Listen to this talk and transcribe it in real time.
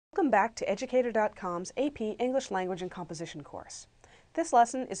Welcome back to Educator.com's AP English Language and Composition course. This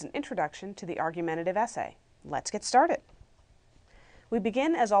lesson is an introduction to the argumentative essay. Let's get started. We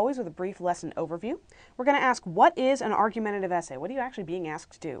begin, as always, with a brief lesson overview. We're going to ask, what is an argumentative essay? What are you actually being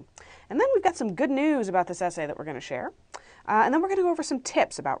asked to do? And then we've got some good news about this essay that we're going to share. And then we're going to go over some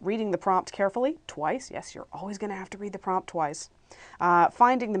tips about reading the prompt carefully, twice. Yes, you're always going to have to read the prompt twice.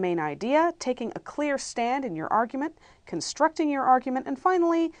 Finding the main idea, taking a clear stand in your argument, constructing your argument, and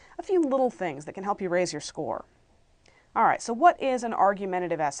finally, a few little things that can help you raise your score. All right, so what is an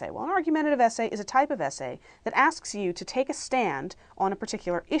argumentative essay? Well, an argumentative essay is a type of essay that asks you to take a stand on a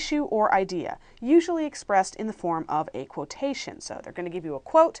particular issue or idea, usually expressed in the form of a quotation. So they're going to give you a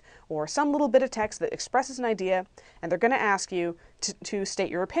quote or some little bit of text that expresses an idea, and they're going to ask you to state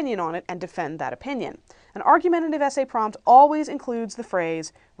your opinion on it and defend that opinion. An argumentative essay prompt always includes the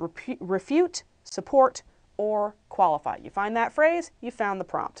phrase refute, support, or qualify. You find that phrase, you found the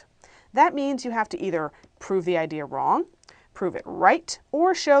prompt. That means you have to either prove the idea wrong, prove it right,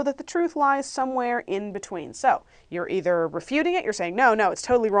 or show that the truth lies somewhere in between. So you're either refuting it, you're saying, no, it's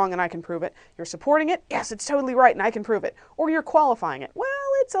totally wrong and I can prove it. You're supporting it, yes, it's totally right and I can prove it. Or you're qualifying it. Well,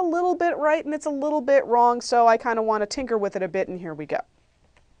 it's a little bit right and it's a little bit wrong, so I kind of want to tinker with it a bit, and here we go.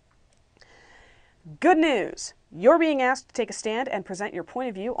 Good news! You're being asked to take a stand and present your point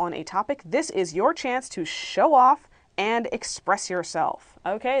of view on a topic. This is your chance to show off and express yourself.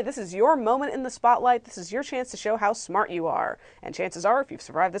 Okay, this is your moment in the spotlight. This is your chance to show how smart you are. And chances are, if you've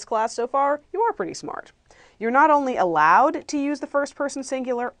survived this class so far, you are pretty smart. You're not only allowed to use the first person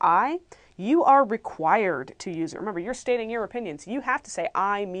singular I, you are required to use it. Remember, you're stating your opinions. You have to say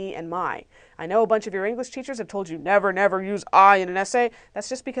I, me, and my. I know a bunch of your English teachers have told you never use I in an essay. That's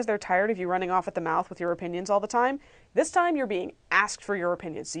just because they're tired of you running off at the mouth with your opinions all the time. This time you're being asked for your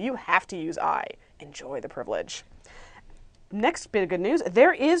opinions, so you have to use I. Enjoy the privilege. Next bit of good news,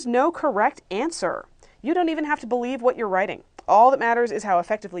 there is no correct answer. You don't even have to believe what you're writing. All that matters is how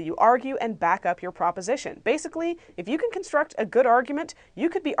effectively you argue and back up your proposition. Basically, if you can construct a good argument, you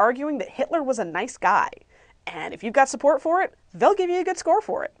could be arguing that Hitler was a nice guy. And if you've got support for it, they'll give you a good score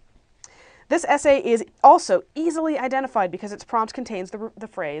for it. This essay is also easily identified because its prompt contains the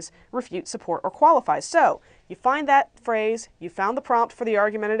phrase refute, support, or qualify. So you find that phrase, you found the prompt for the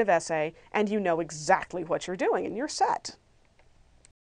argumentative essay, and you know exactly what you're doing, and you're set.